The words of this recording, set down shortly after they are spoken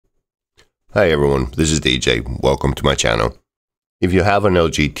Hi everyone, this is DJ. Welcome to my channel. If you have an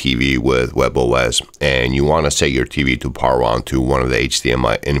LG TV with webOS and you want to set your TV to power on to one of the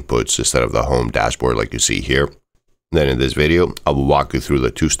HDMI inputs instead of the home dashboard like you see here, then in this video, I will walk you through the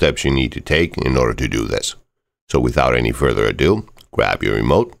 2 steps you need to take in order to do this. So without any further ado, grab your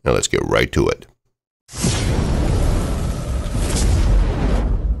remote and let's get right to it.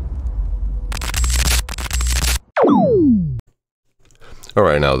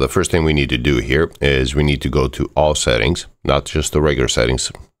 Alright, now the first thing we need to do here is we need to go to all settings, not just the regular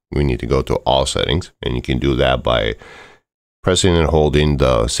settings. We need to go to all settings, and you can do that by pressing and holding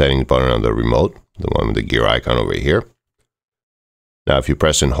the settings button on the remote, the one with the gear icon over here. Now if you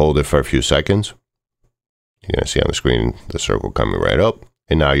press and hold it for a few seconds, you're going to see on the screen the circle coming right up,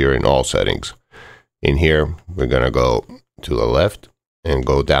 and now you're in all settings. In here, we're going to go to the left and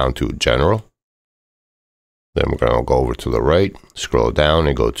go down to general. Then we're going to go over to the right, scroll down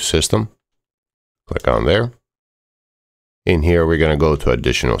and go to System. Click on there. In here, we're going to go to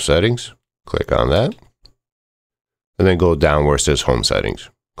Additional Settings. Click on that. And then go down where it says Home Settings.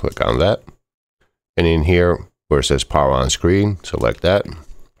 Click on that. And in here, where it says Power On Screen, select that. And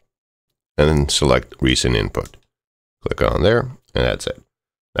then select Recent Input. Click on there, and that's it.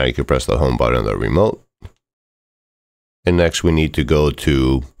 Now you can press the Home button on the remote. And next, we need to go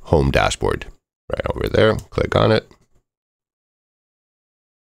to Home Dashboard. Right over there, click on it.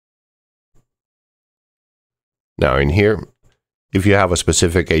 Now in here, if you have a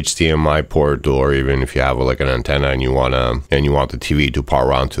specific HDMI port, or even if you have like an antenna and you want the TV to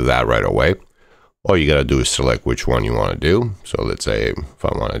power on to that right away, all you gotta do is select which one you want to do. So let's say if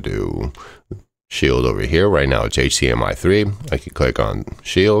I want to do Shield over here, right now it's HDMI 3. I can click on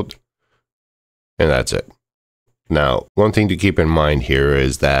Shield, and that's it. Now, one thing to keep in mind here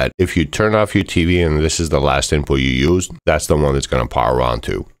is that if you turn off your TV and this is the last input you used, that's the one that's going to power on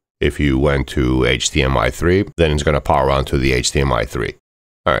to. If you went to HDMI 3, then it's going to power on to the HDMI 3.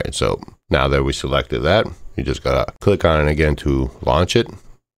 All right, so now that we selected that, you just got to click on it again to launch it.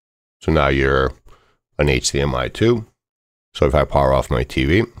 So now you're on HDMI 2. So if I power off my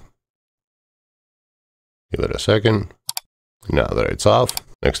TV, give it a second. Now that it's off,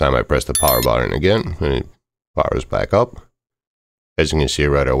 next time I press the power button again, and it powers back up. As you can see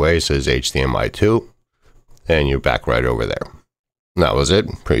right away, it says HDMI 2, and you're back right over there. That was it.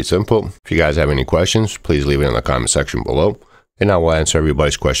 Pretty simple. If you guys have any questions, please leave it in the comment section below, and I will answer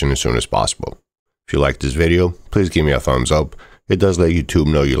everybody's question as soon as possible. If you like this video, please give me a thumbs up. It does let YouTube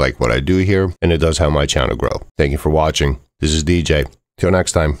know you like what I do here, and it does help my channel grow. Thank you for watching. This is DJ. Till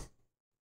next time.